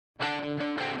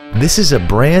This is a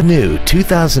brand new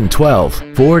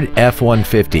 2012 Ford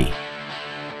F-150.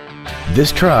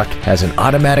 This truck has an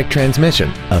automatic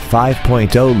transmission, a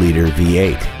 5.0-liter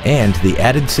V8, and the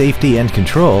added safety and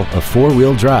control of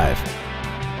four-wheel drive.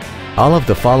 All of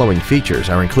the following features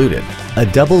are included: a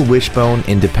double wishbone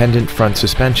independent front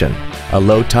suspension, a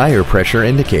low tire pressure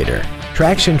indicator,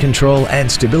 traction control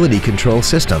and stability control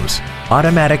systems,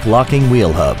 automatic locking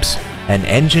wheel hubs, an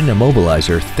engine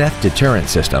immobilizer theft deterrent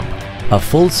system, a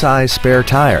full-size spare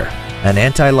tire, an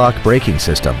anti-lock braking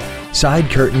system, side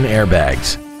curtain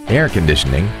airbags, air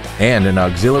conditioning, and an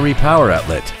auxiliary power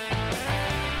outlet.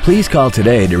 Please call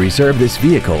today to reserve this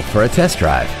vehicle for a test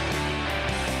drive.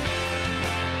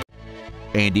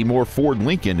 Andy Mohr Ford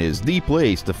Lincoln is the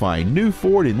place to find new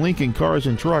Ford and Lincoln cars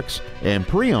and trucks and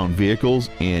pre-owned vehicles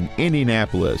in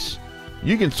Indianapolis.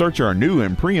 You can search our new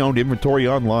and pre-owned inventory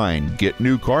online, get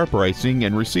new car pricing,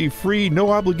 and receive free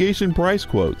no-obligation price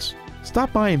quotes.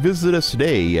 Stop by and visit us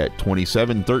today at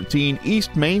 2713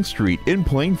 East Main Street in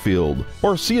Plainfield,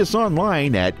 or see us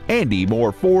online at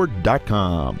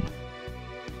andymohrford.com.